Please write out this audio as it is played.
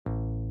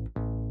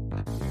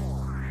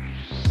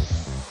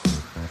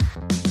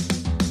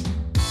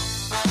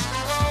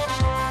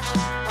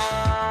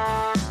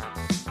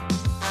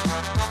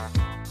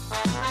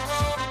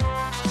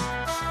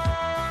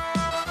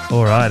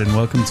All right, and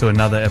welcome to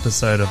another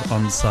episode of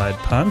Onside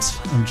Punt.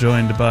 I'm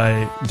joined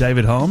by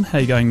David Holm. How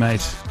you going,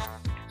 mate?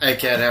 Hey,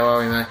 Kat. How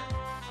are we, mate?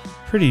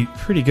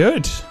 Pretty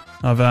good.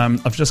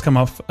 I've just come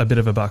off a bit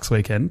of a Bucks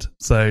weekend,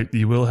 so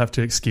you will have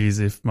to excuse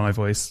if my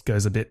voice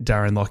goes a bit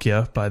Darren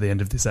Lockyer by the end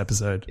of this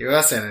episode. You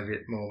are sounding a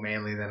bit more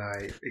manly than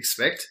I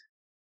expect.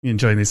 You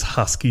enjoying these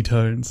husky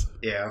tones?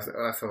 Yeah,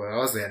 I thought I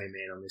was the only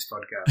man on this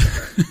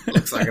podcast, but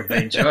looks like I've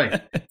been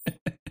enjoying.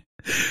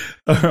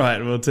 All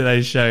right, well,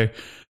 today's show,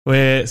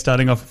 we're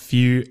starting off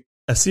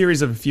a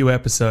series of a few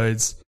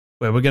episodes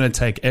where we're going to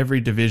take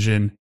every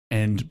division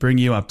and bring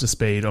you up to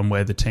speed on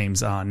where the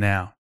teams are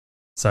now.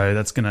 So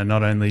that's going to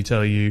not only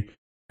tell you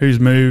who's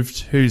moved,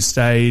 who's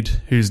stayed,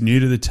 who's new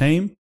to the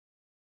team.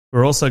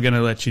 We're also going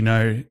to let you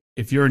know,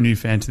 if you're a new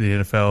fan to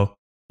the NFL,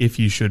 if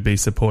you should be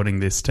supporting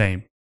this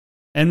team.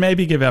 And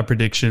maybe give our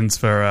predictions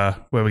for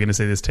where we're going to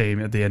see this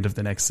team at the end of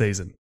the next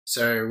season.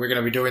 So we're going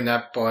to be doing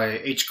that by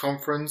each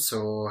conference,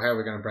 or how are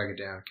we going to break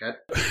it down, Kat?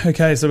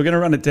 Okay, so we're going to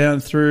run it down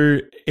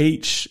through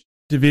each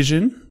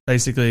division.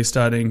 Basically,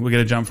 we're going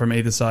to jump from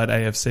either side,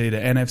 AFC to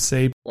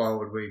NFC. Why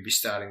would we be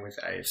starting with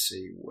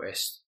AFC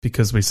West?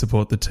 Because we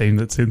support the team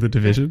that's in the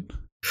division.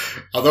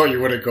 I thought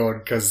you would have gone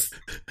because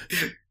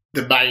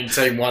the main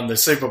team won the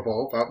Super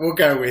Bowl, but we'll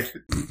go with...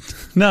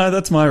 No,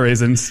 that's my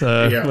reasons.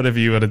 Whatever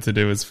you wanted to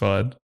do is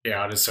fine.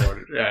 Yeah, I just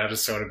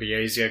thought it'd be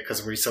easier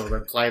because we saw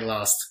them play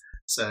last.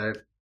 So...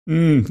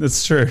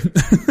 that's true.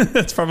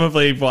 That's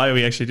probably why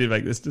we actually did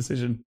make this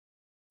decision.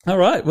 All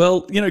right.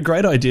 Well,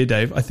 great idea,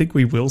 Dave. I think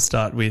we will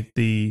start with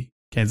the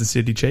Kansas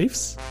City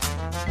Chiefs.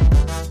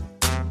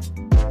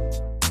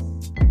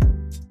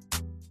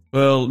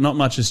 Well, not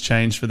much has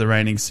changed for the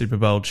reigning Super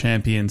Bowl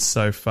champions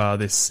so far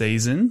this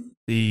season.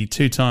 The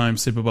two-time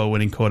Super Bowl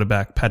winning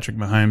quarterback Patrick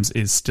Mahomes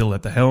is still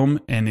at the helm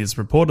and is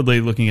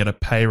reportedly looking at a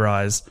pay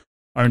rise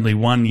only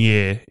 1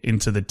 year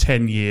into the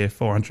 10-year,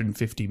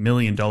 $450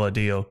 million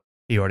deal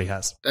he already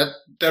has.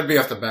 That'd be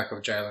off the back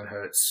of Jalen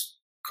Hurts'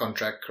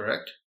 contract,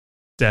 correct?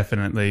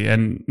 Definitely.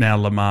 And now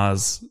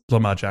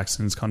Lamar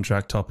Jackson's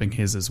contract topping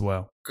his as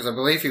well. Because I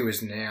believe he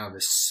was now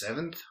the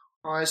seventh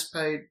highest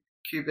paid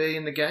QB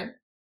in the game.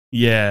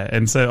 Yeah,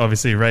 and so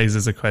obviously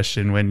raises a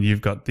question when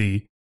you've got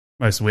the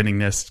most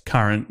winningest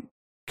current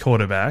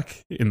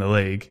quarterback in the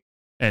league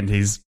and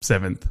he's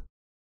seventh.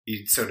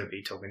 You'd sort of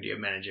be talking to your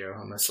manager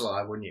on the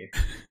slide, wouldn't you?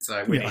 So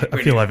I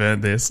feel I've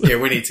earned this. Yeah,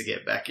 we need to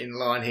get back in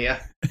line here.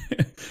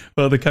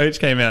 Well, the coach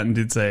came out and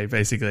did say,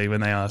 basically,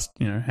 when they asked,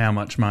 how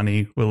much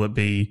money will it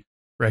be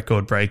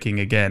record breaking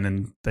again?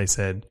 And they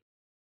said,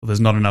 well,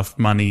 there's not enough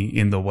money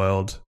in the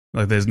world.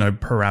 Like, there's no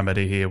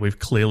parameter here. We've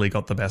clearly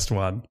got the best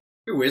one.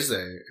 Who's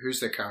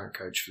the current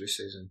coach for this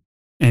season?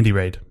 Andy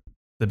Reid,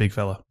 the big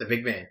fella. The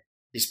big man.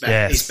 He's back.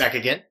 Yes. He's back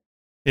again?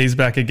 He's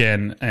back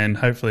again and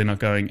hopefully not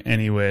going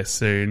anywhere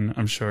soon.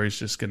 I'm sure he's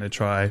just going to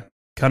try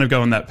kind of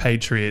go on that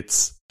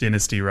Patriots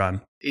dynasty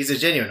run. He's a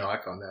genuine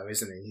icon though,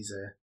 isn't he?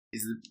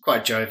 He's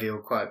quite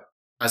jovial,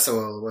 I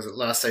saw, was it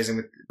last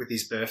season with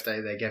his birthday,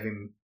 they gave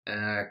him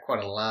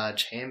quite a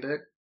large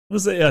hamburger.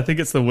 I think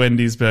it's the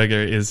Wendy's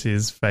burger is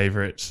his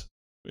favourite,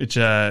 which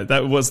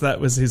that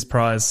was his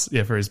prize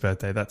for his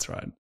birthday. That's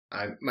right.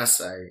 I must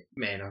say,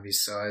 man of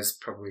his size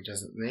probably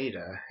doesn't need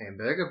a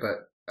hamburger,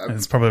 but...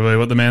 That's probably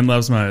what the man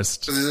loves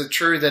most. So is it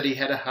true that he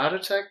had a heart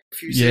attack a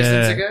few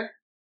seasons ago?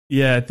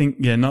 Yeah, I think,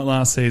 not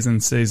last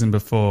season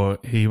before,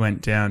 he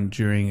went down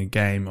during a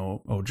game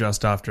or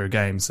just after a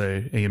game,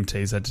 so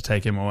EMTs had to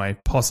take him away.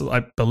 Possibly,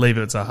 I believe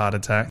it's a heart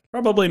attack.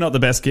 Probably not the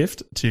best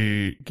gift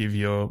to give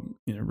your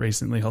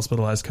recently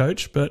hospitalised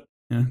coach, but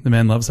the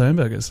man loves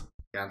hamburgers.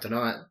 Can't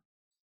deny it.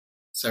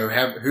 So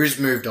who's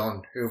moved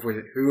on?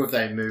 Who have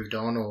they moved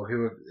on,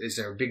 or is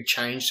there a big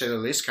change to the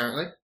list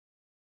currently?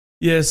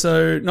 Yeah,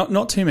 so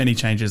not too many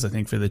changes, I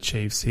think, for the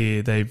Chiefs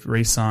here. They've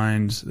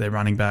re-signed their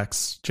running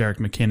backs, Jerick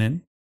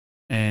McKinnon,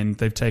 and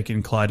they've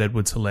taken Clyde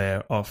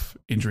Edwards-Helaire off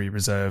injury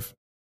reserve.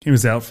 He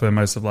was out for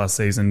most of last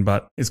season,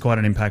 but is quite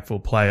an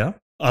impactful player.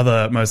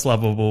 Other most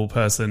lovable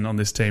person on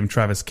this team,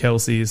 Travis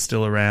Kelce, is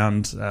still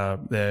around,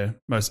 their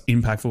most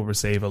impactful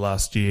receiver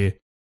last year,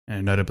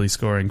 and notably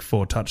scoring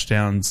 4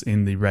 touchdowns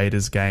in the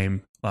Raiders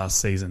game last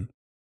season.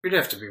 He'd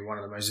have to be one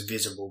of the most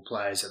visible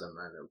players at the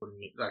moment,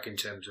 wouldn't he? Like in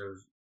terms of...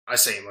 I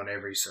see him on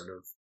every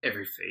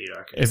feed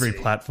I can every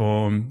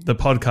platform. The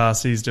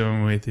podcast he's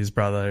doing with his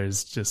brother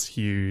is just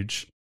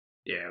huge.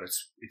 Yeah,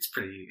 it's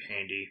pretty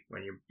handy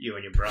when you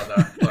and your brother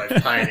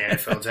both play in the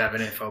NFL to have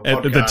an NFL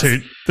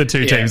podcast. The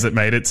two teams that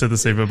made it to the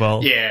Super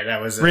Bowl. Yeah,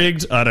 that was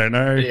rigged. I don't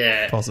know.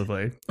 Yeah,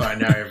 possibly. I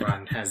know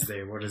everyone has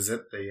their what is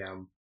it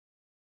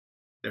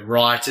the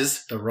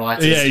writers. The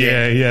writers.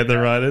 Yeah. The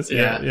writers.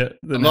 Yeah.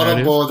 I'm not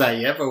on board that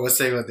yet, but we'll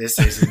see what this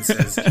season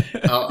says.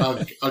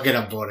 I'll get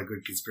on board a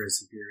good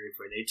conspiracy theory if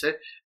we need to.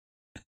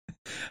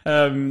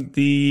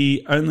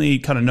 The only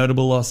kind of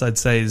notable loss I'd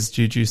say is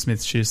Juju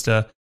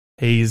Smith-Schuster.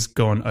 He's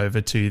gone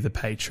over to the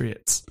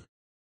Patriots.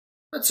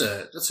 That's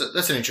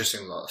an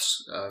interesting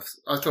loss.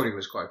 I thought he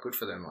was quite good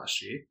for them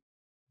last year,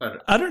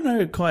 but I don't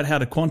know quite how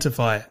to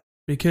quantify it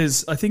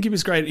because I think he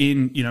was great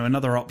in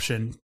another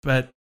option,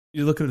 but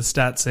you look at the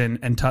stats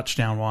and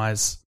touchdown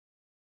wise,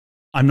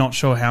 I'm not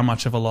sure how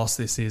much of a loss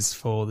this is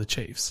for the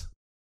Chiefs.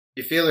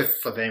 You feel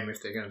if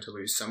they're going to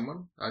lose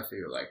someone, I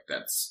feel like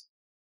that's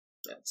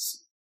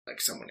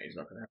like someone who's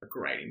not going to have a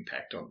great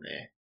impact on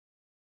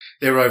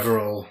their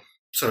overall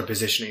sort of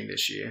positioning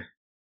this year.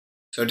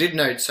 So I did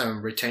note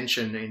some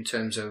retention in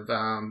terms of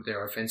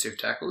their offensive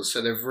tackles.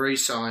 So they've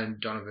re-signed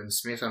Donovan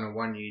Smith on a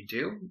 1-year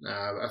deal.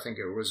 I think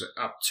it was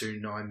up to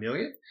 $9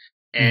 million.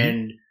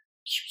 And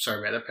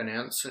sorry about the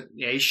pronunciation,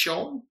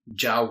 Yashawn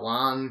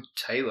Jawan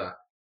Taylor.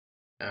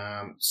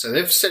 So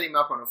they've set him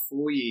up on a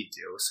 4-year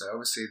deal. So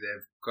obviously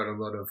they've got a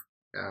lot of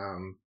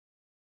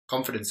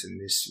confidence in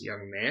this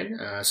young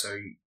man. So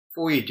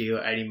 4-year deal,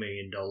 $80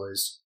 million,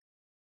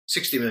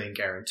 $60 million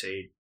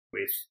guaranteed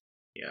with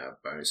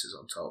bonuses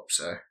on top.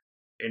 So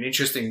an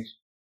interesting.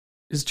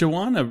 Is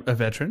Jawan a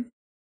veteran?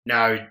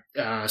 No,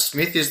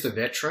 Smith is the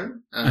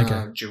veteran.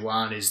 Okay.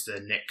 Jawan is the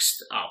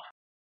next up.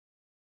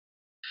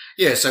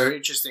 Yeah, so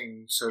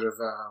interesting sort of.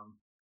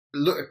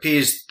 Look,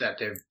 appears that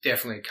they've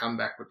definitely come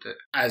back with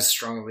as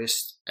strong a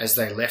list as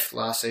they left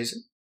last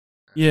season.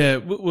 Yeah,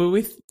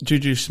 with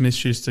Juju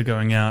Smith-Schuster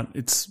going out,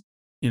 it's,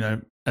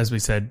 as we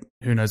said,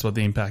 who knows what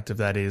the impact of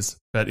that is.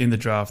 But in the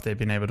draft, they've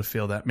been able to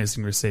fill that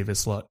missing receiver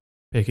slot,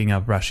 picking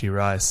up Rashee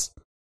Rice.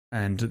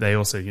 And they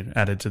also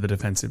added to the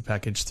defensive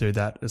package through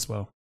that as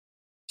well.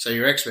 So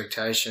your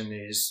expectation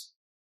is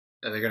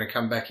that they're going to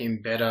come back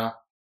in better,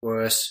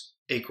 worse,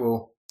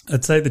 equal?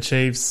 I'd say the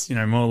Chiefs,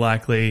 more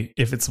likely.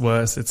 If it's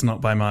worse, it's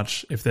not by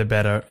much. If they're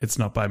better, it's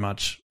not by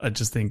much. I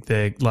just think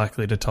they're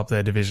likely to top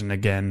their division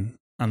again,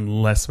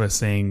 unless we're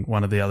seeing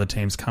one of the other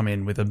teams come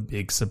in with a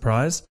big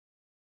surprise.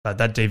 But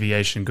that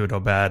deviation, good or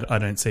bad, I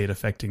don't see it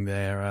affecting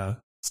their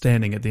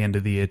standing at the end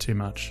of the year too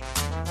much.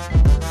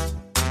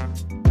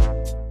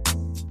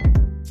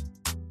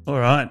 All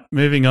right,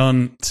 moving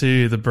on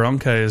to the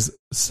Broncos.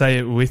 Say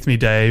it with me,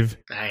 Dave.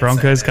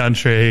 Broncos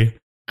country.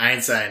 I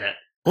ain't saying it.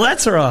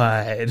 Let's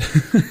ride.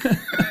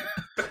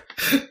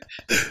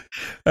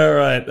 All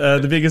right.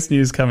 The biggest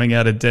news coming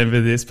out of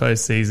Denver this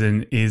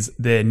postseason is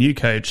their new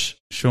coach,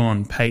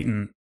 Sean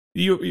Payton.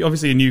 You're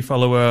obviously a new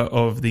follower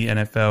of the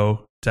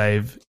NFL,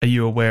 Dave. Are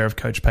you aware of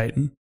Coach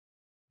Payton?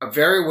 I'm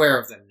very aware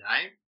of the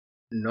name,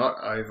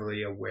 not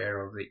overly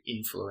aware of the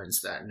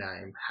influence that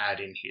name had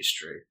in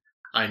history.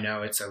 I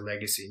know it's a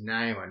legacy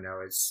name. I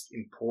know it's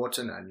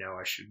important. I know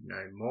I should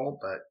know more,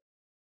 but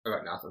I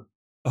got nothing.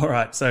 All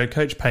right, so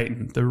Coach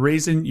Payton, the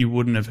reason you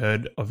wouldn't have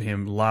heard of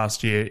him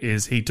last year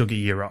is he took a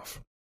year off.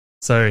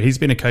 So he's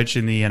been a coach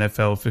in the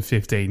NFL for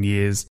 15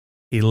 years.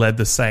 He led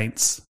the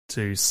Saints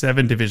to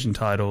 7 division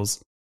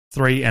titles,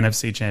 3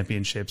 NFC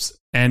championships,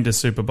 and a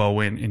Super Bowl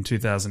win in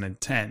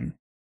 2010.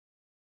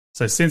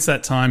 So since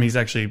that time, he's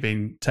actually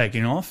been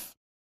taking off.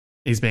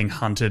 He's being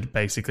hunted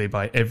basically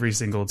by every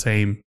single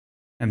team,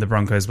 and the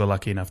Broncos were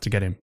lucky enough to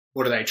get him.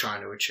 What are they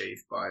trying to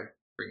achieve by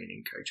bringing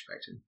in Coach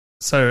Payton?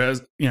 So,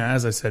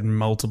 as I said,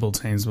 multiple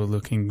teams were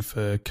looking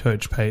for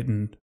Coach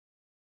Payton,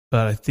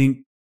 but I think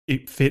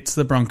it fits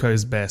the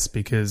Broncos best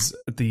because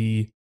at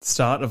the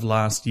start of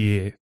last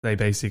year, they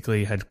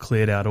basically had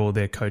cleared out all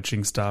their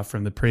coaching staff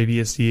from the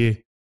previous year.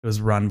 It was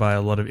run by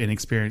a lot of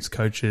inexperienced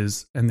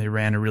coaches, and they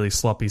ran a really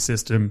sloppy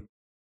system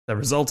that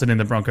resulted in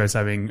the Broncos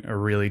having a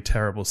really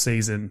terrible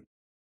season.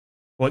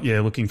 What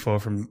you're looking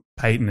for from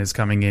Payton is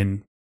coming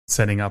in,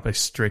 setting up a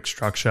strict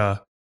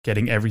structure,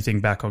 getting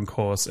everything back on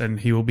course, and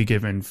he will be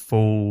given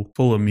full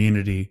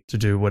immunity to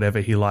do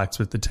whatever he likes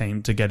with the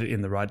team to get it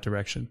in the right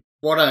direction.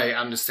 What I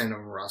understand of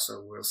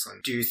Russell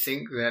Wilson, do you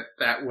think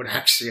that would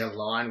actually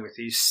align with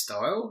his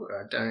style?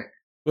 I don't.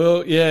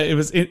 Well, yeah, it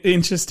was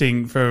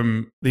interesting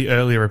from the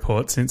early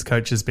reports since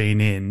Coach has been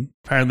in.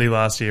 Apparently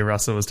last year,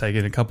 Russell was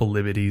taking a couple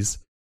liberties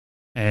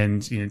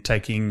and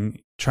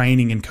taking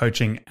training and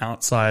coaching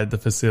outside the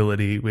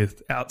facility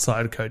with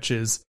outside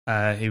coaches. He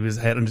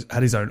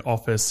had his own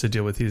office to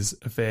deal with his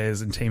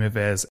affairs and team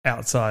affairs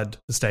outside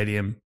the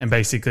stadium. And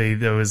basically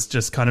there was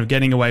just kind of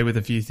getting away with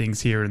a few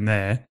things here and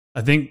there.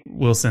 I think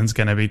Wilson's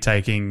going to be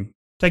taking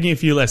a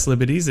few less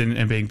liberties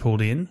and being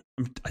pulled in.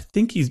 I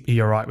think he'd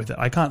be all right with it.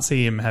 I can't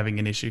see him having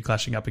an issue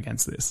clashing up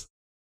against this.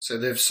 So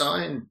they've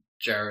signed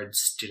Jared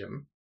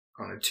Stidham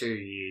on a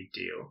 2-year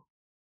deal.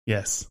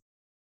 Yes.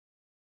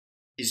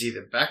 Is he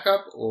the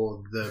backup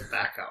or the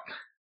backup?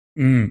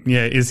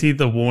 Yeah, is he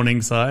the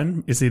warning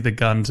sign? Is he the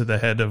gun to the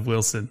head of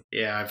Wilson?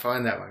 Yeah, I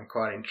find that one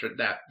quite interesting.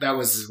 That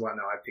was one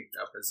that I picked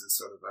up as a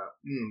sort of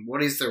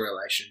what is the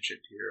relationship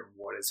here and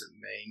what does it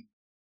mean?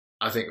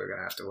 I think we're going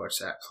to have to watch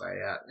that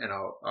play out, and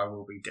I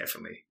will be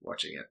definitely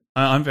watching it.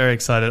 I'm very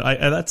excited.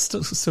 That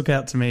stuck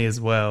out to me as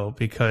well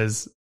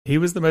because he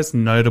was the most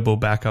notable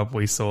backup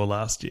we saw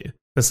last year.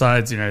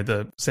 Besides,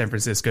 the San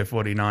Francisco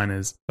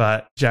 49ers.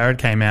 But Jared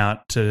came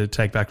out to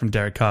take back from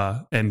Derek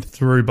Carr and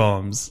threw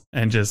bombs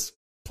and just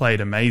played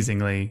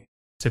amazingly.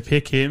 To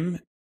pick him,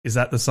 is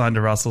that the sign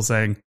to Russell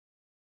saying,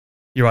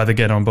 you either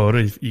get on board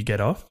or you get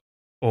off?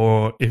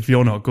 Or if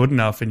you're not good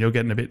enough and you're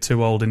getting a bit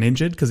too old and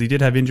injured, because he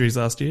did have injuries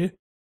last year,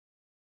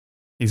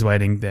 he's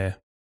waiting there.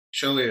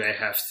 Surely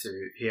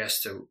he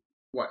has to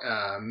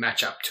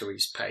match up to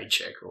his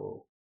paycheck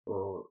or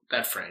or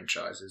that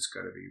franchise has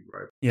got to be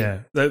roped.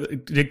 Yeah,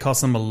 it did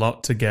cost them a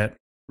lot to get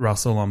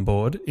Russell on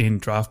board in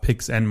draft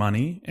picks and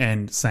money,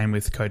 and same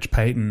with Coach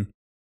Payton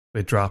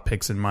with draft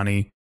picks and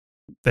money.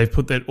 They've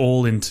put that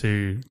all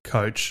into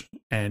Coach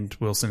and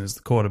Wilson as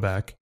the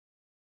quarterback.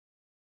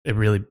 It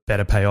really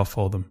better pay off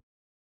for them.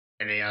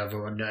 Any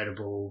other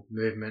notable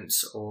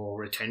movements or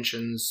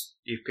retentions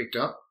you've picked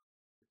up?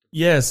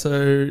 Yeah,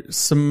 so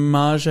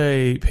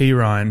Samaje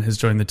Perine has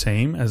joined the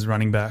team as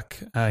running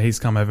back. He's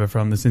come over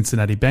from the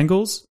Cincinnati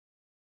Bengals.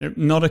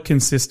 Not a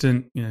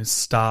consistent,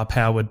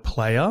 star-powered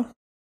player,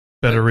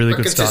 but a really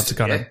good start to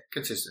kind of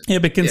consistent. Yeah,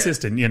 but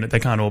consistent. Yeah. They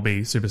can't all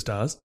be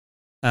superstars,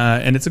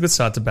 and it's a good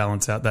start to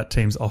balance out that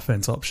team's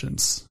offense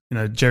options.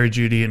 Jerry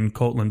Jeudy and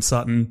Cortland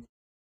Sutton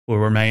will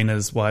remain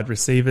as wide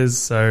receivers.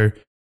 So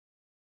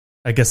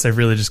I guess they've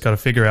really just got to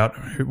figure out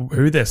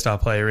who their star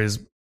player is,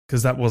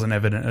 because that wasn't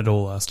evident at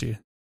all last year.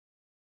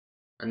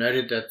 I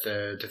noted that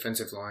the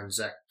defensive line,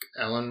 Zach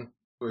Allen,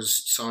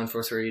 was signed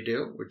for a 3-year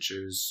deal, which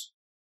is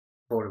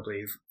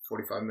reportedly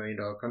 $45 million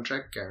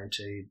contract,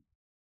 guaranteed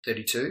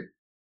 $32.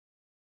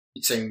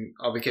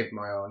 I'll be keeping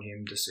my eye on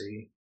him to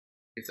see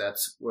if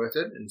that's worth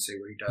it and see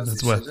what he does.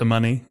 That's worth the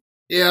money.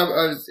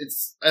 Yeah,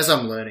 it's as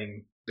I'm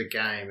learning the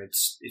game,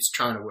 it's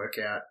trying to work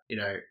out,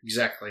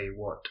 exactly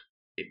what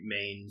it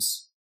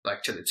means,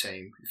 like, to the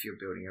team if you're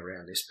building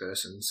around this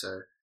person.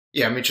 So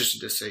yeah, I'm interested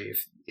to see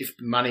if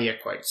money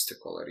equates to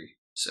quality.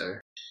 So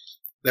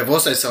they've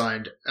also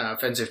signed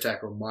offensive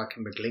tackle Mike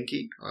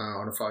McGlinchey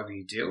on a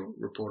 5-year deal,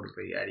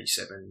 reportedly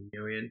 $87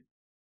 million,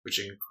 which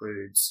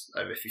includes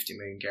over $50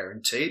 million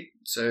guaranteed.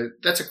 So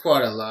that's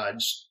quite a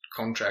large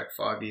contract,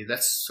 5 year.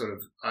 That's sort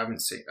of, I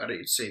don't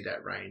see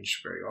that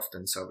range very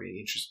often, so I'll be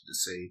interested to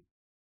see.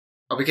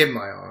 I'll be keeping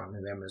my eye on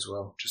them as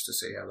well, just to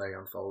see how they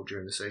unfold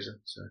during the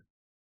season. So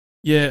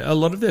yeah, a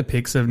lot of their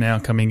picks are now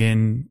coming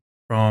in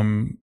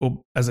from,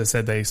 well, as I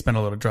said, they spent a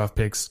lot of draft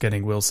picks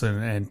getting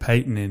Wilson and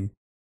Payton in,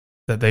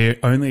 that they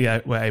only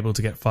were able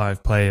to get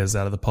 5 players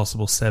out of the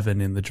possible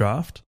 7 in the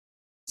draft.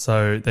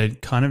 So they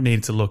kind of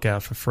need to look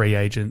out for free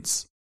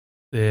agents.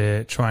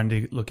 They're trying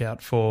to look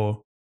out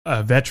for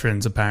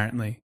veterans,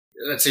 apparently.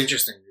 That's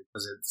interesting,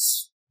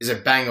 because is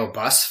it bang or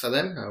bust for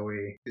them?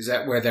 Is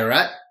that where they're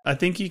at? I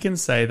think you can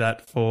say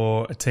that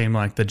for a team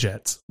like the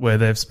Jets, where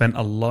they've spent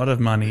a lot of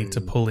money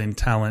to pull in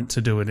talent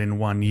to do it in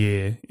 1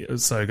 year.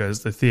 So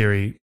goes the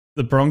theory.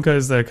 The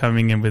Broncos, they're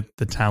coming in with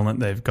the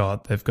talent they've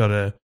got. They've got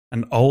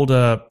an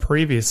older,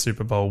 previous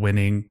Super Bowl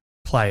winning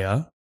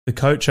player. The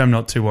coach I'm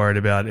not too worried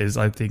about is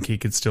I think he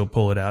could still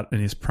pull it out in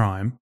his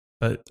prime,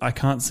 but I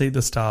can't see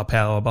the star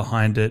power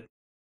behind it.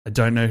 I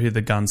don't know who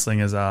the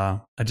gunslingers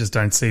are. I just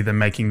don't see them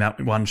making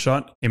that one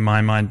shot. In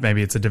my mind,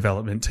 maybe it's a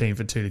development team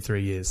for 2 to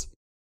 3 years.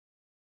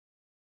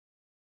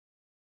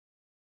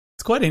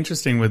 It's quite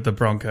interesting with the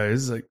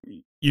Broncos. Like,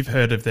 you've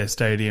heard of their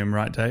stadium,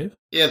 right, Dave?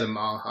 Yeah, the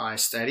Mile High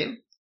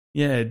Stadium.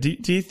 Yeah. Do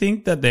you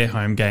think that their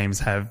home games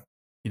have,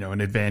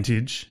 an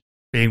advantage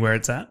being where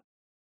it's at?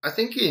 I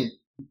think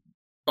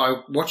by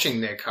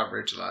watching their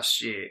coverage last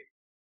year,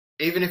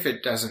 even if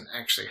it doesn't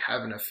actually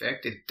have an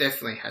effect, it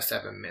definitely has to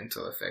have a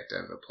mental effect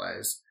over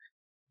players.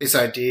 This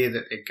idea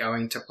that they're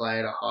going to play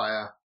at a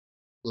higher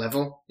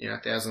level,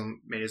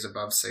 1,000 meters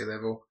above sea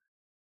level,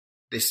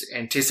 this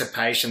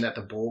anticipation that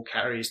the ball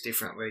carries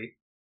differently.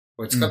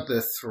 Well, it's got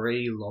the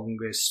 3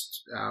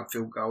 longest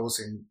field goals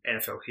in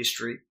NFL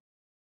history.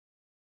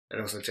 It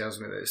also tells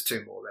me there's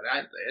 2 more that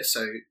ain't there.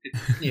 So,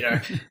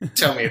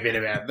 tell me a bit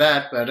about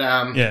that. But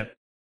yeah.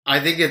 I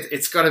think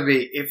it's got to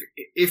be,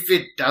 if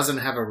it doesn't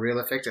have a real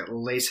effect, it at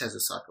least has a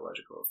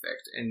psychological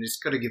effect. And it's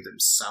got to give them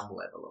some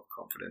level of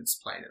confidence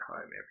playing at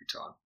home every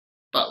time.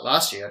 But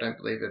last year, I don't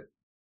believe it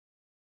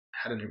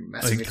had a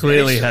massive impact. It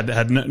clearly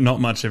had not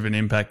much of an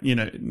impact.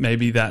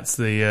 Maybe that's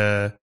it's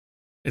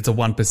a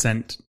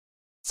 1%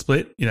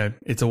 split.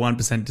 It's a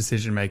 1%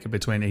 decision maker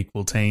between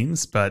equal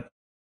teams. But,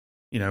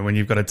 when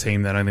you've got a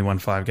team that only won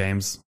 5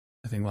 games,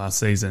 I think last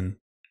season.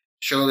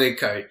 Surely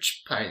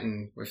Coach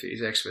Payton, with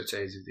his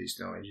expertise, with his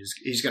knowledge,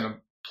 he's going to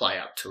play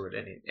up to it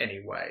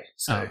anyway.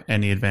 So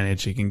any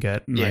advantage he can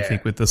get. And I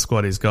think with the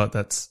squad he's got,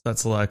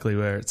 that's likely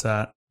where it's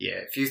at. Yeah,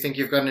 if you think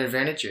you've got an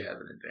advantage, you have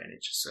an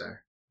advantage. So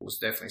we'll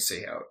definitely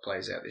see how it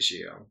plays out this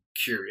year. I'm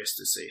curious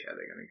to see how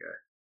they're going to go.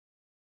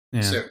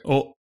 Yeah.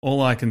 So,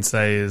 all I can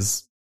say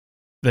is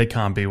they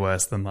can't be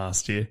worse than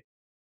last year.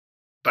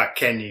 But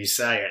can you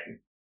say it?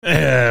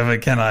 Yeah,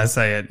 but can I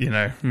say it?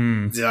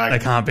 They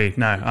can't be.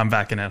 No, I'm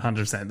backing it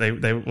 100%.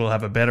 They will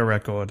have a better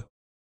record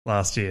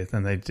last year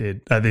than they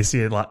did this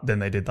year than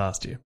they did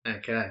last year.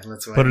 Okay,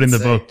 let's wait. Put it in the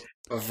book.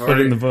 Put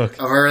it in the book.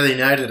 I've already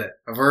noted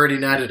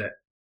it.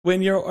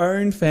 When your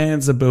own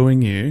fans are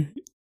booing you,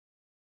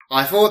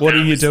 what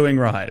are you doing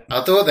right?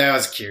 I thought that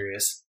was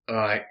curious.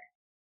 Like,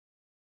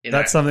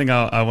 that's something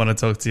I want to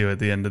talk to you at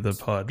the end of the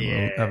pod.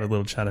 Yeah. We'll have a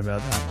little chat about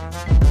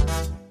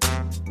that.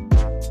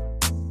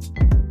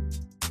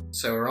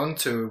 So we're on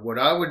to what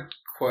I would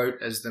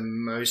quote as the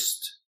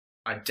most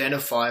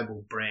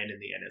identifiable brand in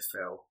the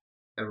NFL.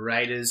 The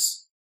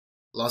Raiders,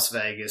 Las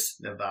Vegas,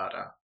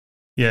 Nevada.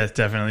 Yeah,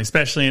 definitely,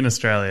 especially in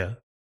Australia.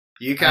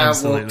 You can't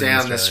Absolutely walk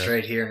down the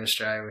Australia. street here in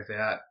Australia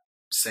without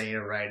seeing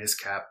a Raiders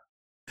cap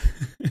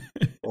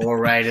or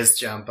a Raiders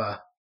jumper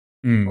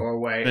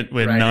or a But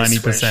where Raiders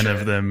 90% of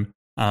sweatshirt. them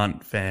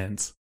aren't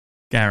fans.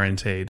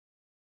 Guaranteed.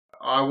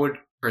 I would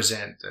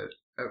present that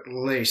at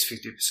least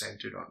 50%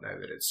 do not know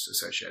that it's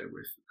associated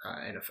with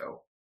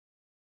NFL.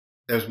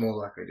 There's more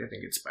likely to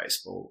think it's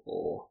baseball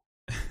or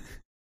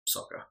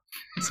soccer.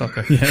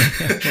 Soccer, yeah.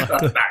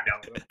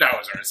 That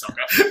was already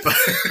soccer.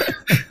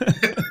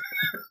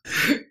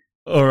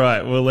 All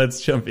right, well,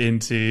 let's jump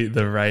into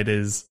the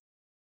Raiders.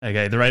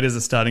 Okay, the Raiders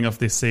are starting off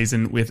this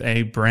season with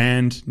a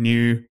brand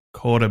new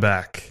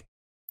quarterback.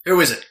 Who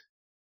is it?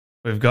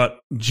 We've got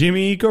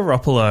Jimmy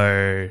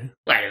Garoppolo.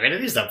 Wait a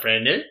minute, he's not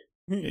brand new.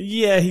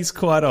 Yeah, he's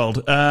quite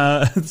old.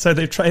 So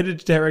they've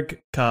traded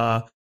Derek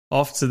Carr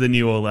off to the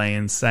New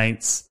Orleans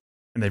Saints,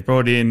 and they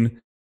brought in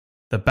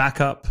the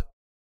backup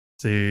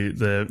to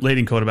the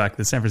leading quarterback,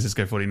 the San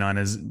Francisco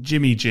 49ers,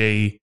 Jimmy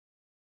G.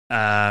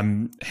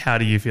 How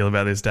do you feel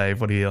about this, Dave?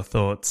 What are your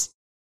thoughts?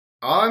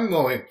 I'm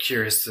more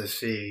curious to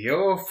see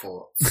your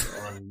thoughts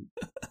on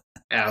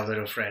our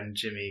little friend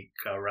Jimmy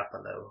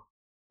Garoppolo.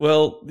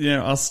 Well,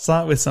 I'll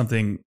start with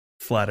something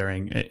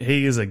flattering.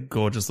 He is a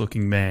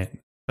gorgeous-looking man.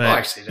 But, I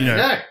actually don't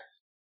know.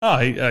 Oh,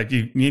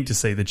 you need to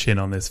see the chin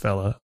on this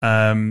fella.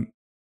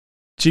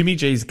 Jimmy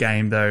G's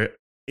game, though,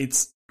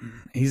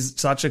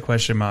 he's such a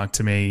question mark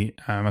to me.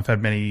 I've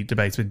had many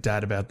debates with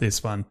Dad about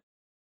this one.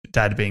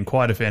 Dad being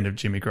quite a fan of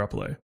Jimmy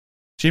Garoppolo.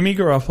 Jimmy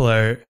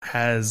Garoppolo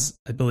has,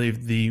 I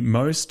believe, the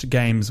most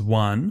games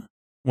won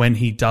when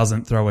he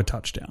doesn't throw a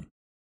touchdown.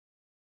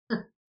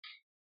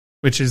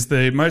 Which is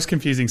the most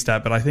confusing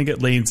stat, but I think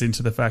it leans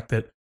into the fact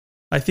that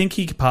I think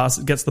he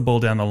gets the ball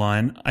down the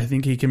line. I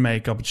think he can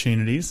make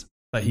opportunities,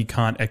 but he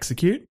can't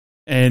execute.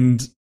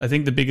 And I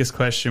think the biggest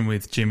question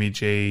with Jimmy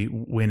G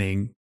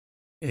winning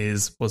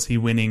is, was he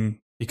winning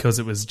because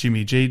it was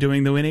Jimmy G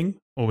doing the winning,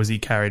 or was he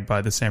carried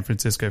by the San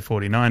Francisco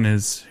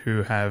 49ers,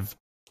 who have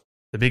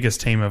the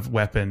biggest team of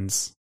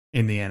weapons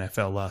in the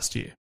NFL last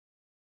year?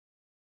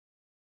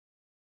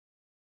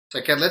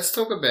 Okay, let's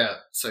talk about,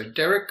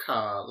 Derek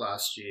Carr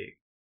last year,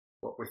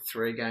 with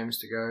 3 games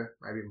to go,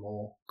 maybe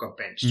more, got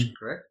benched,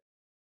 correct?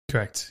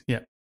 Correct, yeah.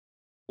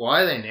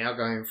 Why are they now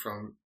going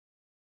from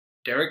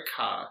Derek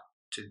Carr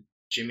to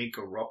Jimmy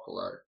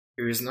Garoppolo,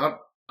 who is not,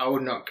 I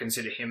would not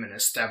consider him an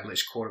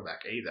established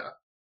quarterback either.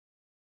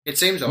 It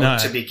seems odd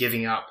to be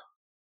giving up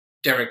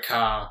Derek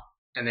Carr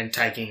and then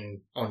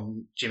taking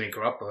on Jimmy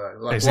Garoppolo.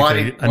 Like,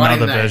 basically,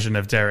 another version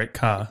of Derek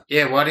Carr.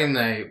 Yeah, why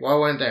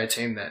weren't they a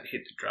team that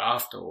hit the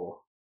draft or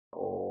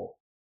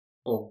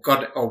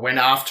went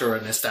after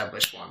an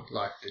established one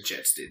like the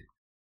Jets did?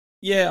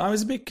 Yeah, I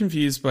was a bit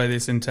confused by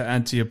this, and to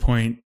add to your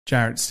point,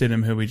 Jarrett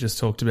Stidham, who we just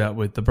talked about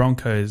with the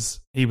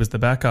Broncos, he was the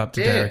backup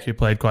to Derek, who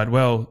played quite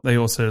well. They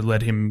also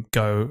let him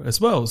go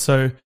as well.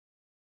 So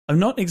I'm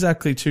not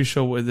exactly too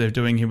sure what they're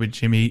doing here with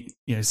Jimmy.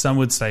 Some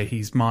would say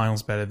he's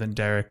miles better than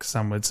Derek.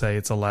 Some would say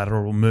it's a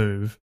lateral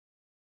move.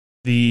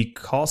 The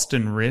cost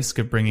and risk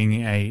of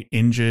bringing a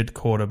injured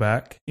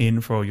quarterback in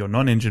for your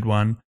non-injured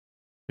one,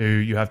 who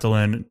you have to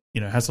learn,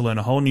 has to learn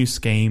a whole new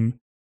scheme,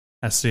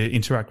 has to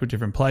interact with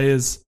different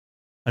players.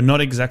 I'm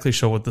not exactly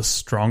sure what the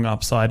strong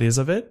upside is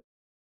of it,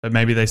 but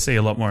maybe they see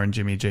a lot more in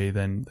Jimmy G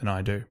than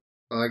I do.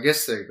 Well, I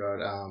guess they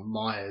got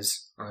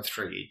Myers on a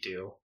 3-year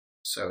deal,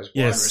 so as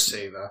wide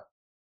receiver.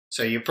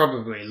 So you're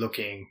probably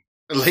looking,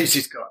 at least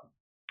he's got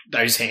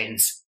those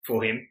hands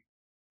for him.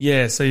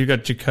 Yeah, so you've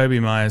got Jacoby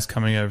Myers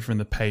coming over from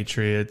the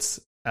Patriots.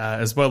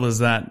 As well as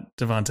that,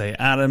 Devontae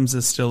Adams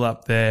is still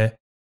up there.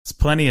 There's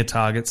plenty of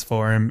targets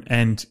for him,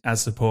 and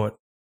as support,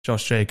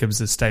 Josh Jacobs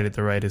has stayed at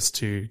the Raiders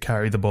to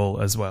carry the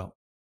ball as well.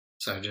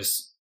 So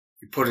just,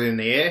 you put it in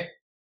the air,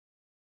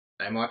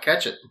 they might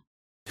catch it.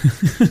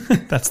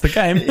 That's the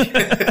game.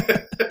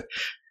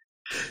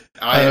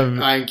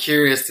 I'm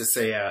curious to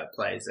see how it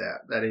plays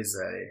out. That is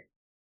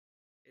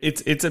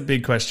It's a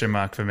big question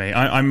mark for me.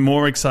 I'm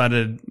more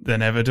excited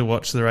than ever to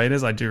watch the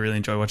Raiders. I do really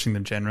enjoy watching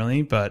them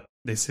generally, but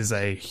this is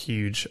a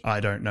huge I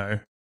don't know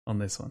on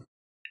this one.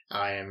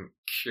 I am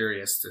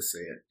curious to see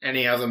it.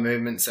 Any other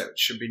movements that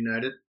should be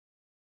noted?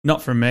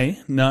 Not from me,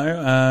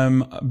 no.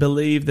 I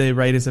believe the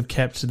Raiders have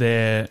kept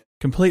their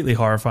completely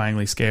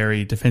horrifyingly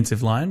scary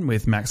defensive line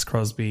with Max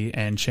Crosby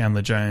and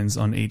Chandler Jones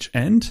on each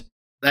end.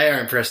 They are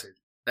impressive.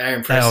 They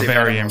are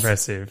very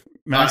impressive.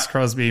 Max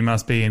Crosby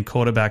must be in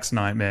quarterback's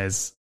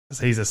nightmares because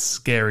he's a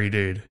scary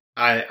dude.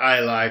 I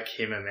like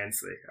him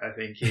immensely. I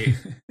think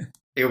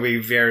he'll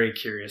be very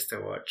curious to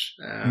watch.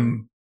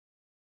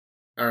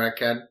 All right,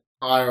 Cad.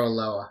 Higher or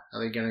lower? Are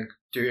they going to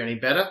do any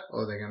better,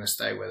 or are they going to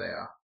stay where they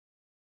are?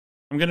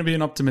 I'm going to be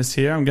an optimist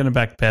here. I'm going to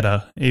back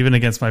better, even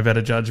against my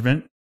better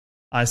judgment.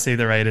 I see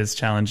the Raiders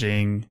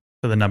challenging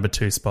for the number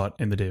 2 spot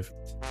in the div.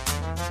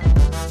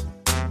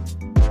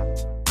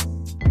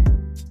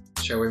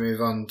 Shall we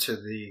move on to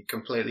the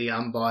completely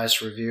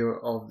unbiased review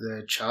of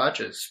the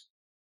Chargers?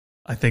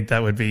 I think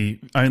that would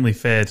be only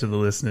fair to the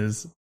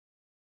listeners.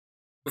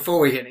 Before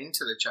we get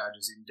into the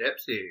Chargers in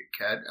depth here,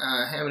 Cad,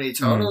 how many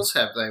titles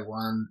have they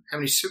won? How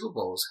many Super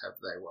Bowls have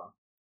they won?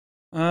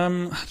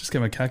 I'll just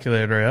get my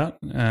calculator out.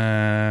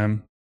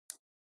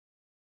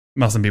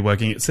 Mustn't be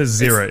working. It says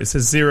zero. It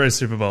says 0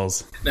 Super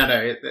Bowls.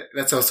 No,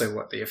 that's also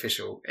what the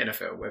official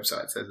NFL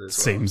website says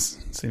as well.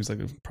 Seems like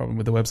a problem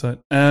with the website.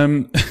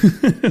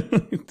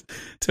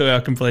 To our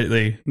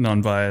completely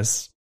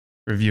non-biased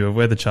review of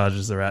where the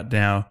Chargers are at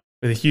now,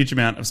 with a huge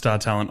amount of star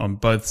talent on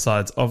both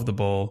sides of the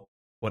ball,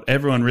 what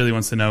everyone really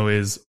wants to know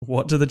is,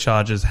 what do the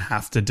Chargers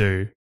have to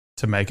do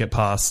to make it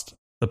past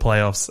the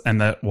playoffs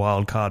and that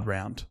wild card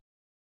round?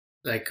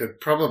 They could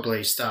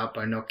probably start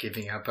by not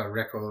giving up a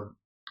record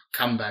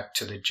comeback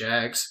to the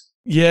Jags.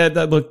 Yeah,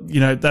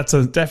 that's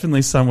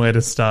definitely somewhere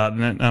to start,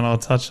 and I'll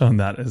touch on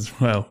that as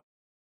well.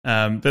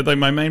 But like,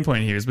 my main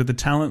point here is, with the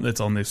talent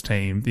that's on this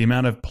team, the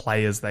amount of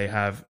players they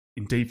have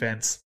in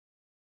defense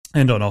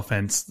and on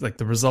offense, like,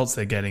 the results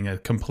they're getting are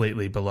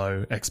completely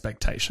below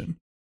expectation.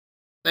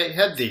 They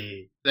had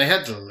the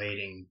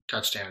leading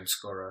touchdown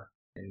scorer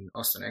in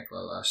Austin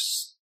Eckler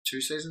last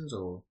 2 seasons,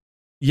 or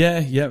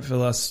yeah, for the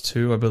last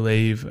 2, I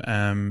believe.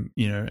 And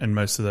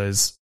most of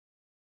those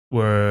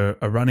were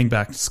a running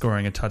back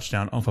scoring a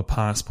touchdown off a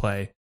pass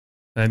play.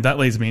 And that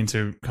leads me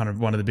into kind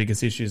of one of the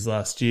biggest issues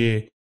last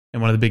year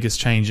and one of the biggest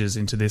changes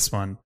into this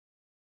one.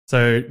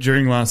 So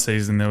during last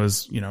season, there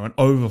was, an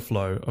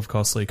overflow of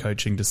costly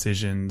coaching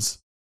decisions,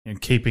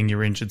 keeping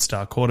your injured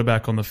star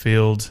quarterback on the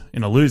field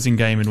in a losing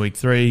game in week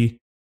 3,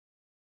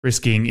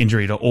 risking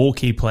injury to all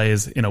key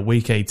players in a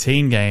week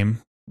 18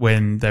 game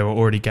when they were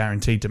already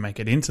guaranteed to make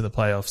it into the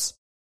playoffs.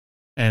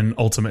 And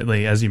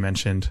ultimately, as you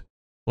mentioned,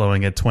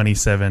 blowing a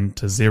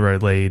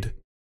 27-0 lead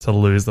to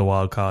lose the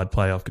wildcard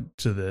playoff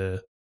to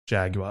the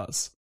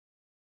Jaguars.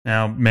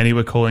 Now, many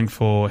were calling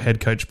for head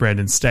coach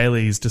Brandon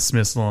Staley's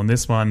dismissal on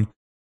this one,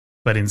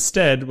 but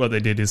instead what they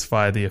did is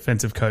fire the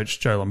offensive coach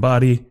Joe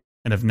Lombardi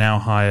and have now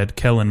hired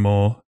Kellen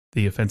Moore,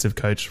 the offensive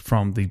coach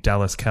from the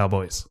Dallas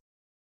Cowboys.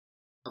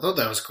 I thought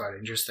that was quite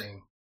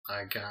interesting.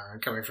 Like,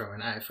 coming from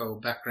an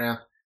AFL background,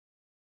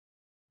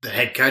 the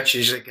head coach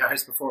usually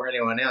goes before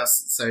anyone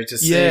else. So to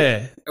see,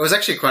 it was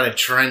actually quite a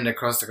trend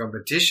across the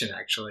competition,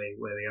 actually,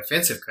 where the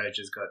offensive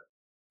coaches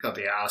got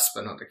the ask,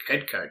 but not the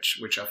head coach,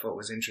 which I thought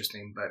was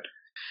interesting. But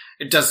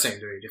it does seem to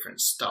be a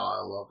different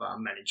style of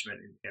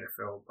management in the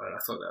NFL, but I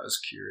thought that was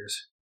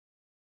curious.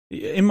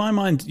 In my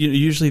mind,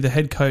 usually the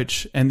head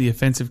coach and the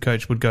offensive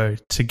coach would go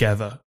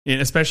together,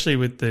 especially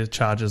with the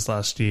Chargers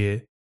last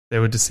year. There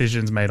were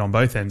decisions made on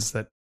both ends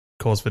that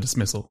caused for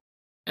dismissal.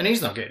 And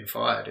he's not getting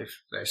fired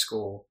if they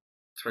score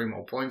 3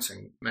 more points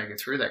and make it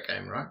through that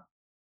game, right?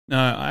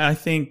 No, I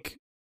think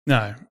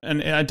no,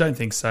 and I don't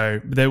think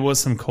so. There was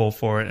some call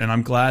for it, and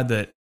I'm glad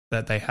that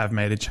they have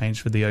made a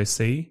change for the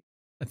OC.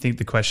 I think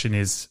the question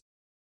is,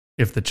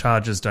 if the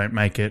Chargers don't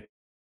make it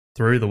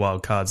through the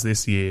wild cards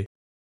this year,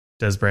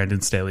 does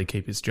Brandon Staley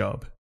keep his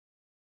job?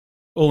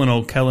 All in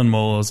all, Kellen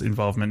Moore's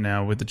involvement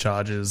now with the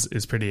Chargers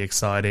is pretty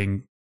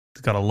exciting.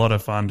 He's got a lot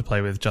of fun to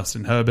play with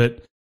Justin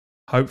Herbert,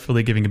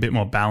 hopefully giving a bit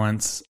more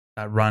balance,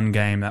 that run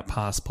game, that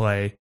pass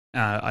play.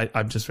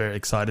 I'm just very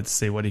excited to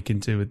see what he can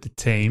do with the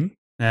team.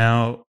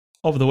 Now,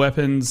 of the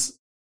weapons,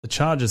 the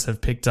Chargers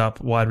have picked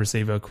up wide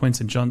receiver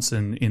Quentin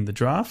Johnson in the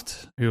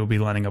draft, who will be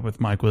lining up with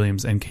Mike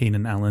Williams and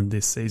Keenan Allen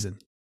this season.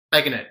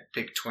 Taking it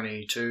pick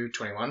 22,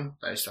 21,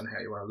 based on how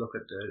you want to look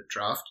at the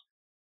draft.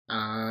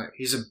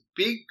 He's a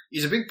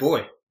big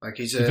boy. Like,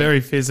 he's a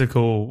very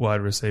physical wide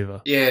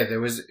receiver. Yeah,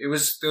 there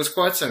was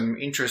quite some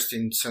interest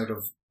in sort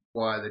of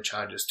why the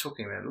Chargers took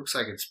him. It looks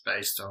like it's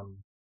based on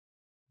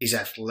his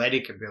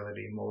athletic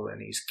ability more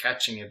than his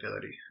catching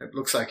ability. It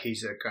looks like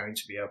he's going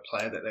to be a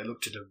player that they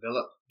look to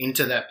develop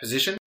into that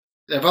position.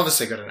 They've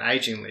obviously got an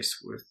aging list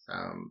with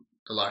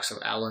the likes of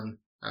Allen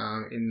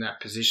in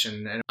that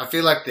position, and I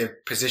feel like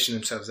they've positioned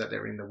themselves that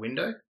they're in the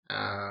window.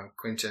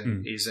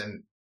 Quinton is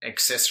an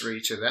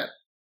accessory to that.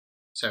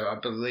 So I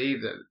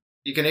believe that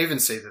you can even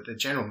see that the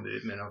general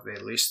movement of their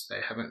list,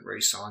 they haven't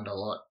re-signed a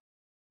lot.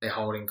 They're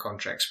holding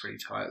contracts pretty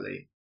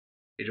tightly.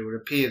 It would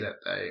appear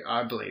that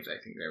I believe they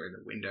think they're in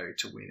the window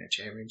to win a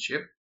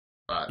championship,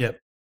 but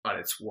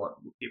it's what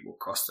it will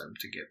cost them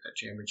to get that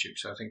championship.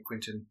 So I think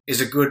Quinton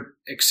is a good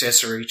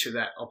accessory to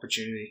that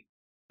opportunity.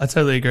 I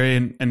totally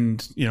agree.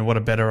 And what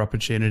a better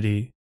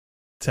opportunity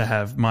to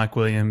have Mike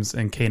Williams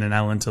and Keenan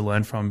Allen to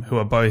learn from, who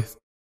are both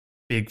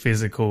big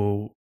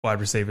physical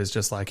wide receivers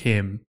just like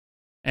him.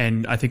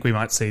 And I think we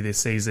might see this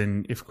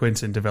season, if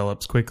Quinton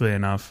develops quickly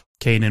enough,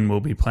 Keenan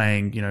will be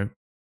playing,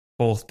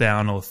 4th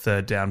down or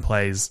 3rd down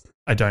plays.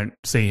 I don't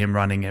see him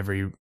running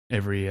every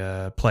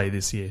play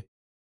this year.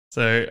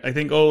 So I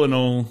think all in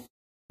all,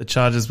 the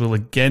Chargers will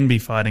again be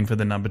fighting for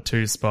the number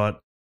 2 spot,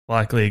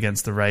 likely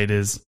against the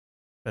Raiders.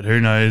 But who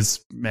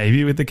knows,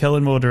 maybe with the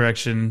Kellen Moore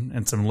direction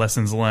and some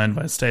lessons learned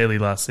by Staley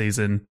last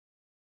season,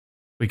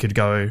 we could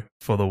go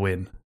for the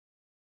win.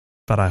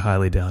 But I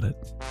highly doubt it.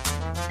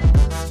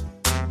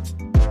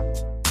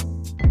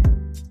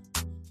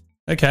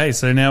 Okay,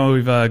 so now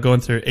we've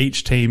gone through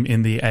each team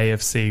in the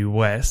AFC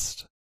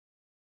West.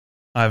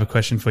 I have a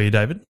question for you,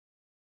 David.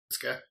 Let's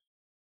go.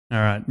 All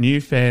right,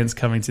 new fans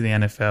coming to the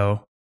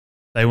NFL,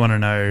 they want to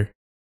know,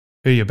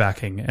 who you're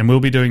backing. And we'll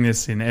be doing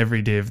this in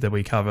every div that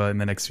we cover in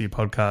the next few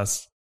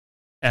podcasts.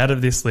 Out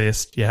of this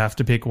list, you have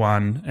to pick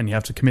one and you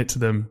have to commit to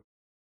them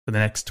for the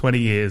next 20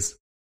 years.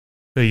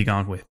 Who are you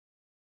going with?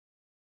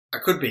 I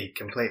could be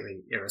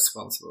completely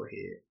irresponsible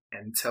here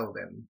and tell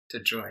them to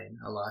join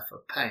a life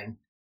of pain.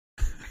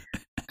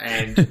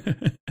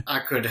 And I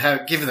could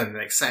give them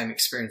the same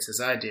experience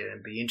as I did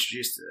and be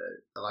introduced to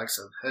the likes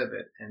of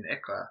Herbert and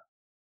Eckler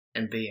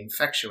and be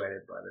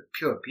infatuated by the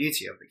pure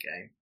beauty of the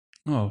game.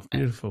 Oh,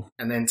 beautiful.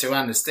 And then to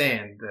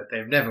understand that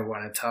they've never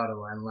won a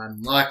title and are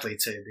unlikely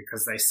to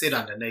because they sit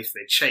underneath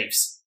the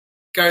Chiefs.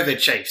 Go the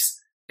Chiefs.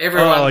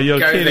 Everyone go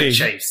kidding. the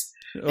Chiefs.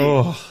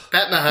 Oh,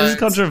 Pat Mahomes. This is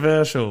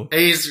controversial.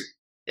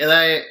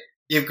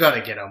 You've got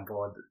to get on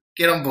board.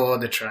 Get on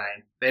board the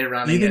train. They're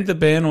running. You think the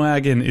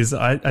bandwagon is?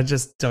 I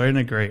just don't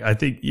agree. I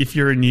think if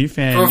you're a new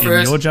fan and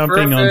you're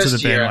jumping onto the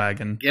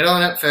bandwagon, get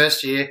on it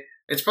first year.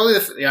 It's probably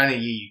the only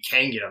year you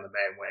can get on the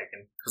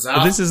bandwagon.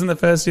 But this isn't the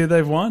first year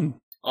they've won.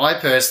 I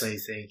personally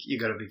think you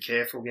got to be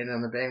careful getting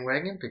on the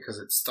bandwagon because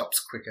it stops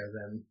quicker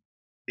than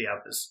the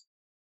others.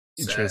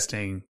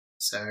 Interesting.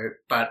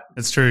 But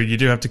it's true. You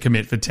do have to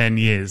commit for 10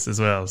 years as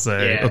well.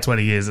 Or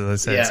 20 years, as I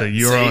said. Yeah. So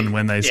you're on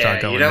when they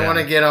start going. You don't down.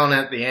 want to get on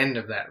at the end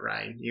of that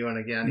reign. You want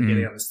to get on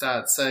the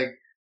start. So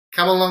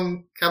come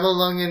along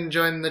and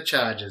join the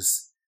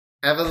Chargers.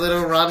 Have a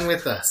little run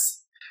with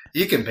us.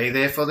 You can be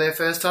there for their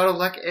first title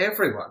like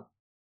everyone.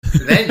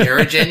 Then you're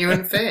a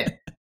genuine fan.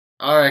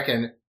 I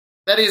reckon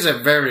that is a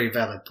very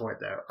valid point,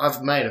 though.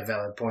 I've made a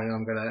valid point.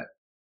 I'm going to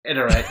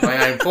iterate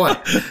my own point.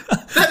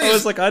 I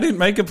was like, I didn't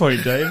make a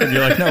point, Dave. And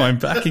you're like, no, I'm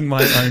backing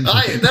my own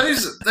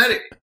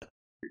point.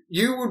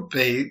 You would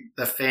be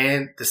the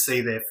fan to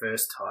see their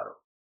first title.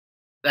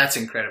 That's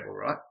incredible,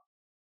 right?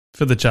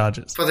 For the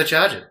Chargers.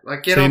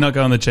 Like, you're not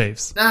going the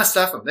Chiefs? Nah,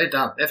 stuff them. They're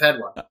done. They've had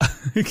one.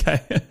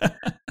 Okay.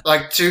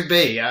 Like, to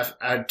be a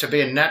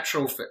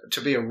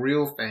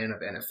real fan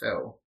of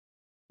NFL,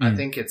 I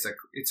think it's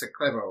a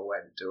clever way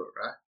to do it,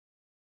 right?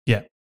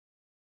 Yeah.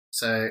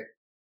 So,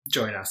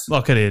 join us.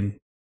 Lock it in.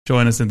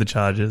 Join us in the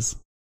Chargers.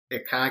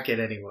 It can't get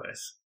any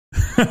worse.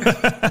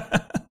 I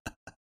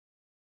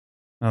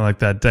like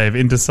that. Dave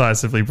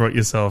indecisively brought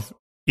yourself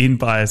in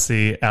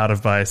Biasy, out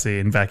of Biasy,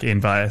 and back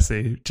in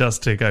Biasy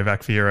just to go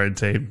back for your own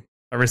team.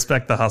 I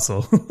respect the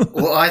hustle.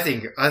 Well, I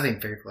think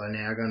people are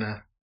now going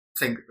to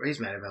think he's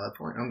made a valid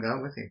point. I'm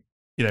going with him.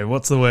 You know,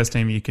 what's the worst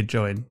team you could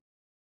join?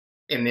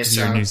 In this, if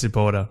you're a new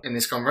supporter. In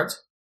this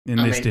conference? In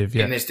this div.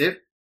 In this div?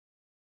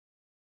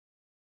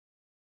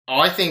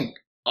 I think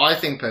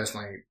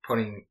personally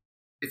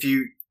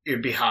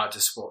it'd be hard to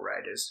support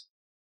Raiders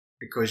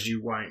because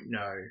you won't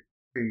know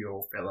who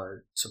your fellow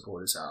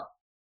supporters are.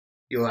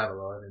 You'll have a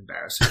lot of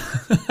embarrassment.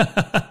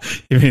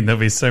 You mean there'll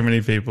be so many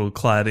people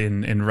clad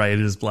in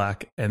Raiders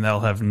black and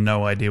they'll have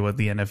no idea what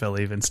the NFL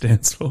even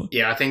stands for?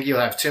 Yeah, I think you'll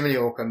have too many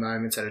awkward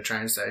moments at a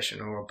train station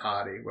or a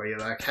party where you're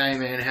like, hey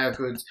man, how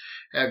good's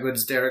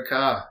Derek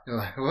Carr? You're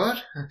like,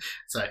 what?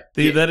 So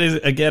that is,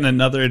 again,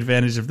 another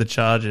advantage of the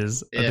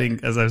Chargers. Yeah. I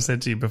think, as I've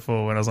said to you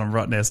before, when I was on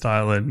Rottnest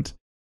Island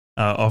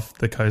off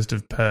the coast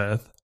of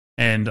Perth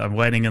and I'm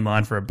waiting in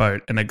line for a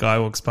boat and a guy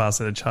walks past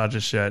in a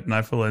Chargers shirt and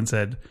I full and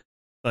said,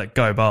 like,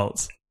 go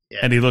Bolts. Yeah.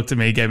 And he looked at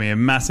me, gave me a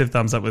massive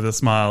thumbs up with a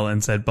smile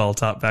and said,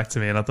 bolt up back to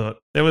me. And I thought,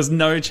 there was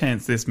no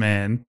chance this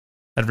man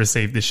had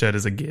received this shirt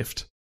as a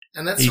gift.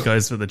 And he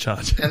goes for the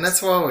Chargers. And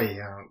that's why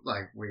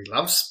we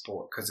love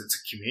sport, because it's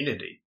a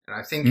community. And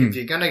I think if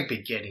you're going to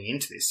be getting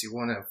into this, you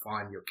want to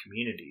find your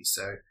community.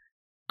 So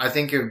I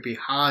think it would be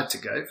hard to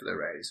go for the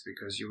Raiders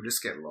because you'll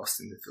just get lost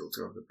in the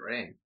filter of the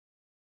brand.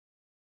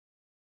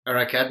 All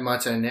right, Cad, my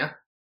turn now.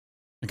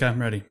 Okay,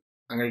 I'm ready.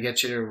 I'm going to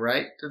get you to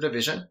rate the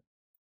division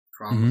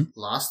from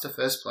last to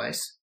first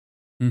place.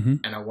 And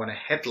I want a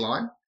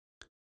headline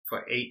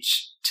for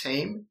each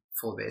team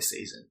for their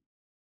season.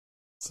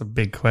 It's a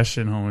big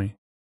question, homie.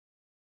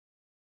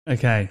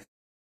 Okay.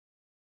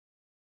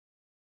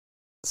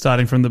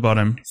 Starting from the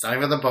bottom.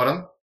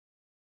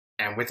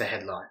 And with a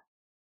headline.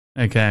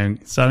 Okay.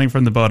 Starting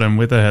from the bottom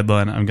with a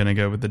headline, I'm going to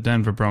go with the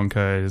Denver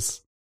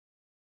Broncos.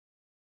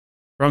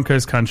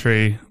 Broncos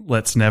country,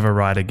 let's never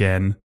ride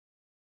again.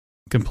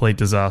 Complete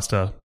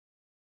disaster.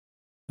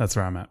 That's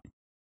where I'm at.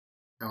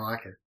 I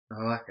like it.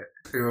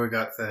 Who we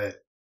got third?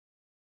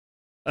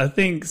 I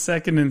think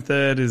second and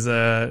third is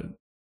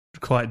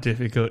quite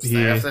difficult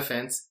here. Stay off the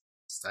fence.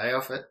 Stay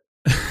off it.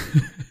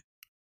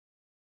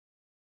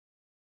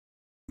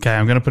 Okay,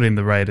 I'm going to put in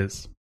the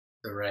Raiders.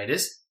 The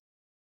Raiders?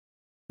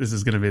 This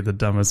is going to be the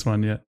dumbest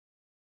one yet.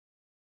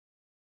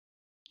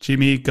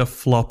 Jimmy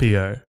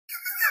Garoppolo.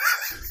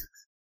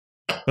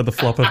 For the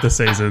flop of the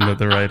season that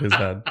the Raiders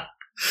had.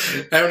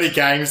 How many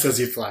games does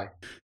he play?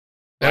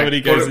 How many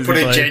games does he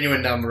play? Put a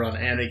genuine number on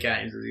how many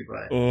games does he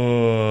play?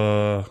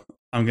 Oh,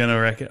 I'm going to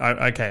reckon.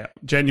 Okay,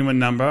 genuine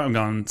number, I'm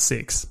going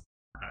 6.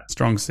 Right.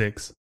 Strong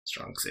 6.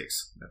 Strong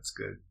 6. That's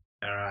good.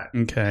 All right.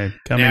 Okay,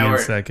 coming in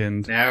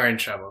second. Now we're in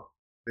trouble.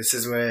 This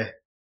is where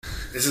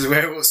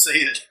we'll see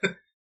it.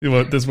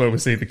 Well, this is where we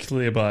see the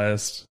clear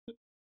bias.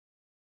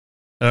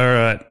 All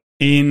right.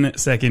 In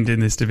second in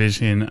this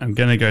division, I'm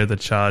going to go the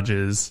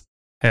Chargers.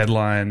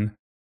 Headline,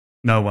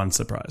 no one's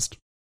surprised.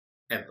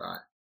 Headline,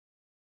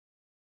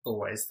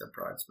 always the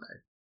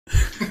bridesmaid.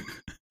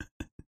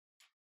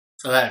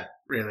 So that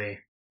really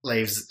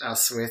leaves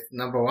us with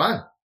number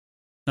one.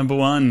 Number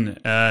one,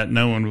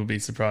 no one will be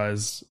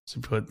surprised to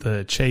put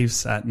the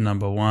Chiefs at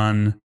number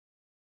one.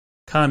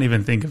 Can't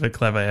even think of a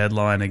clever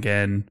headline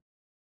again.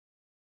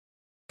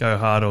 Go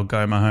hard or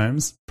go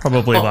Mahomes.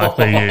 Probably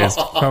likely used.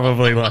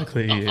 Probably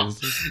likely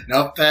used.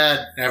 Not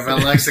bad.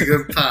 Everyone likes a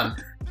good pun.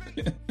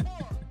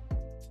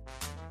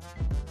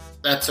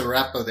 That's a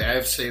wrap of the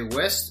AFC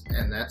West,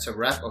 and that's a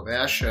wrap of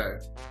our show.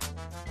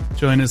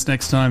 Join us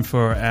next time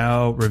for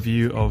our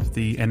review of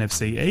the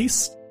NFC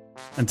East.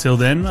 Until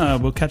then,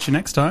 we'll catch you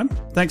next time.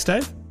 Thanks,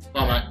 Dave.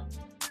 Bye,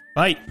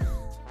 mate. Bye.